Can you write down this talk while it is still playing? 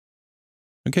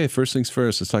Okay, first things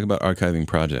first, let's talk about archiving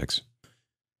projects.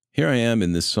 Here I am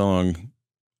in this song.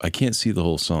 I can't see the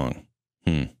whole song.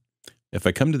 If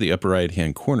I come to the upper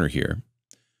right-hand corner here,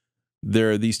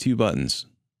 there are these two buttons.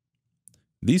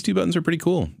 These two buttons are pretty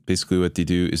cool. Basically what they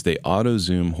do is they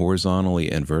auto-zoom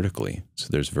horizontally and vertically. So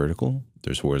there's vertical,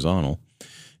 there's horizontal.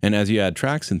 And as you add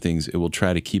tracks and things, it will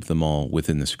try to keep them all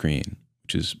within the screen,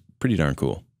 which is pretty darn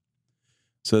cool.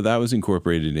 So that was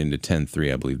incorporated into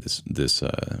 10.3, I believe, this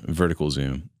vertical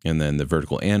zoom. And then the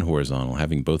vertical and horizontal,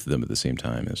 having both of them at the same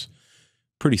time is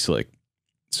pretty slick.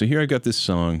 So here I've got this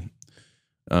song.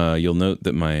 You'll note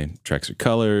that my tracks are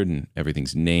colored and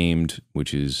everything's named,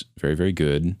 which is very, very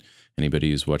good. Anybody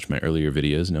who's watched my earlier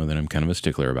videos know that I'm kind of a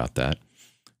stickler about that.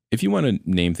 If you want to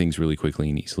name things really quickly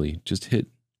and easily, just hit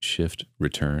Shift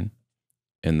Return,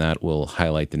 and that will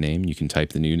highlight the name. You can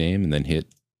type the new name and then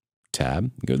hit Tab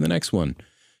and go to the next one.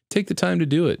 Take the time to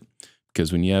do it,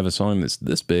 because when you have a song that's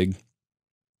this big,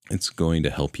 it's going to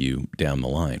help you down the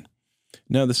line.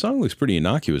 Now, the song looks pretty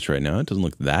innocuous right now. It doesn't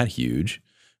look that huge,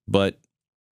 but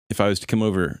if I was to come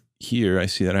over here, I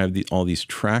see that I have all these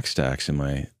track stacks in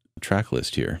my track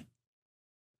list here.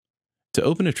 To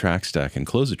open a track stack and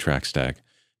close a track stack,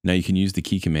 now you can use the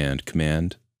key command,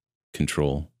 Command,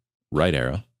 Control, right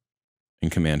arrow,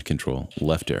 and Command, Control,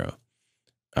 left arrow.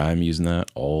 I'm using that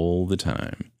all the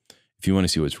time. If you want to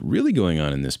see what's really going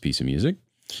on in this piece of music,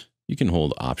 you can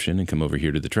hold Option and come over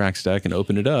here to the track stack and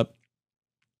open it up,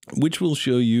 which will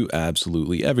show you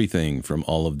absolutely everything from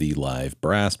all of the live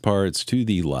brass parts to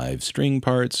the live string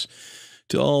parts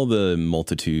to all the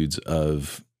multitudes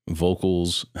of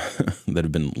vocals that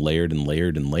have been layered and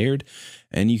layered and layered.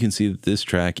 And you can see that this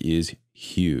track is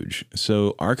huge.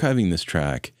 So archiving this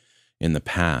track in the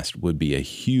past would be a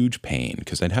huge pain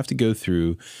because I'd have to go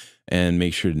through and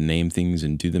make sure to name things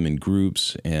and do them in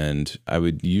groups. And I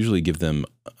would usually give them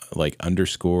like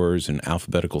underscores and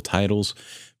alphabetical titles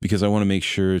because I want to make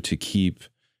sure to keep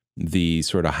the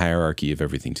sort of hierarchy of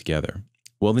everything together.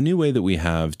 Well, the new way that we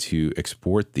have to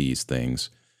export these things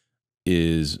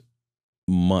is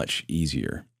much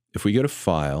easier. If we go to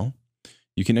File,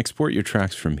 you can export your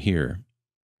tracks from here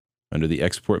under the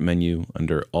Export menu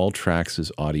under All Tracks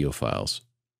as Audio Files.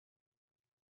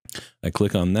 I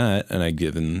click on that and I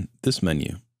give in this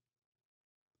menu.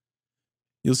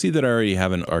 You'll see that I already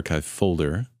have an archive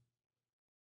folder.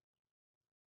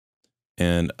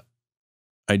 And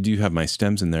I do have my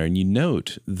stems in there. And you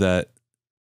note that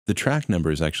the track number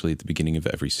is actually at the beginning of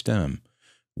every stem,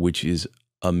 which is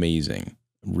amazing.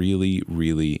 Really,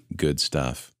 really good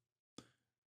stuff.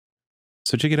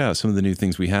 So check it out. Some of the new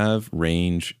things we have: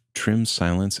 range, trim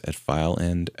silence at file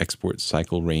end, export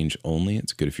cycle range only.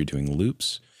 It's good if you're doing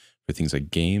loops. For things like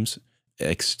games,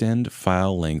 extend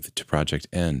file length to project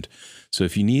end. So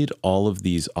if you need all of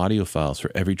these audio files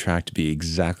for every track to be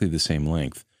exactly the same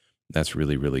length, that's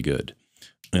really, really good.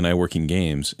 And I work in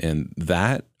games, and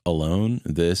that alone,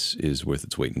 this is worth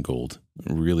its weight in gold.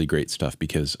 Really great stuff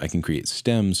because I can create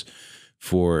stems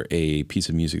for a piece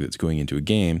of music that's going into a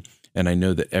game, and I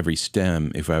know that every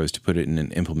stem, if I was to put it in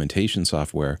an implementation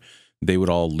software, they would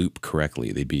all loop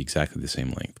correctly. They'd be exactly the same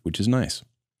length, which is nice.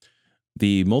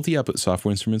 The multi-output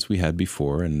software instruments we had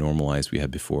before and normalized we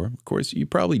had before, of course, you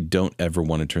probably don't ever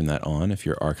want to turn that on if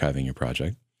you're archiving your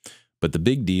project. But the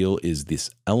big deal is this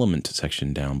element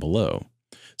section down below.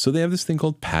 So they have this thing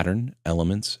called Pattern,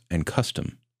 Elements, and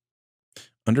Custom.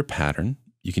 Under Pattern,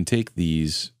 you can take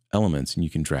these elements and you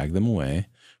can drag them away,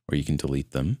 or you can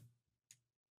delete them.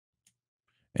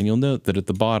 And you'll note that at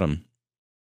the bottom,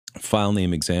 file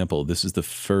name example, this is the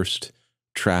first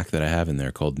track that I have in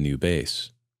there called New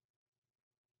Bass.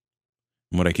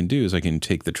 And what I can do is I can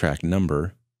take the track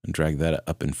number and drag that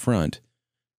up in front.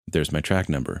 There's my track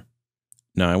number.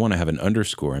 Now I want to have an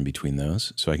underscore in between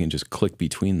those, so I can just click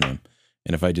between them.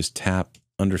 And if I just tap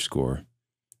underscore,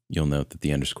 you'll note that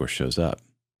the underscore shows up.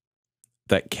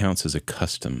 That counts as a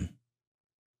custom.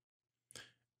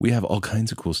 We have all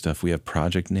kinds of cool stuff. We have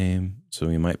project name, so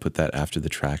we might put that after the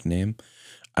track name.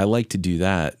 I like to do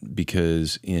that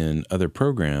because in other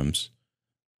programs,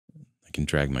 I can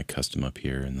drag my custom up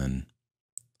here and then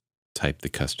type the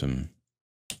custom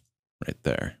right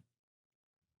there.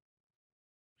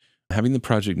 Having the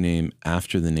project name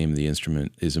after the name of the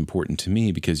instrument is important to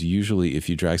me because usually if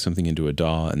you drag something into a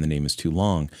DAW and the name is too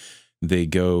long, they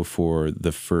go for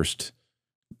the first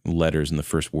letters and the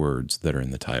first words that are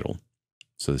in the title.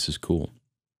 So this is cool.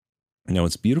 Now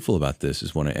what's beautiful about this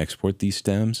is when I export these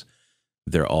stems,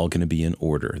 they're all going to be in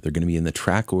order. They're going to be in the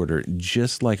track order,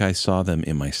 just like I saw them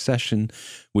in my session,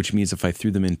 which means if I threw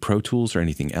them in Pro Tools or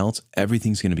anything else,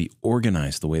 everything's going to be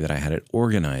organized the way that I had it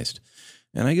organized.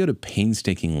 And I go to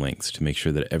painstaking lengths to make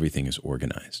sure that everything is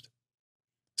organized.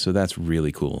 So that's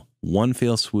really cool. One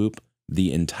fell swoop,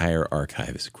 the entire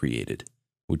archive is created,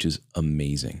 which is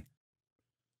amazing.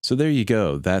 So there you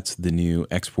go. That's the new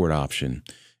export option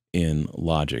in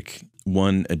Logic.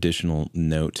 One additional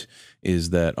note is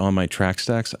that on my track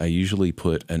stacks, I usually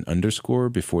put an underscore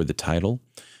before the title.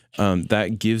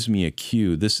 That gives me a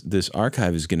cue. This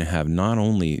archive is going to have not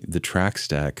only the track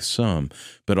stack sum,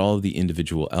 but all of the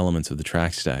individual elements of the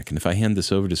track stack. And if I hand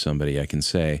this over to somebody, I can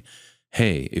say,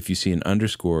 hey, if you see an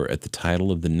underscore at the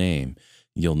title of the name,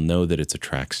 you'll know that it's a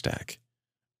track stack.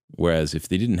 Whereas if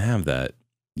they didn't have that,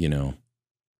 you know,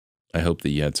 I hope that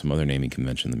you had some other naming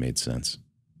convention that made sense.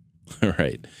 All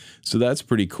right, so that's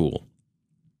pretty cool.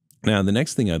 Now, the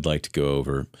next thing I'd like to go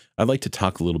over, I'd like to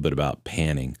talk a little bit about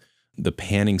panning. The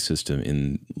panning system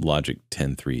in Logic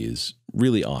 10.3 is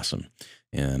really awesome,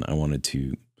 and I wanted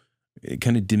to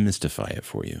kind of demystify it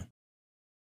for you.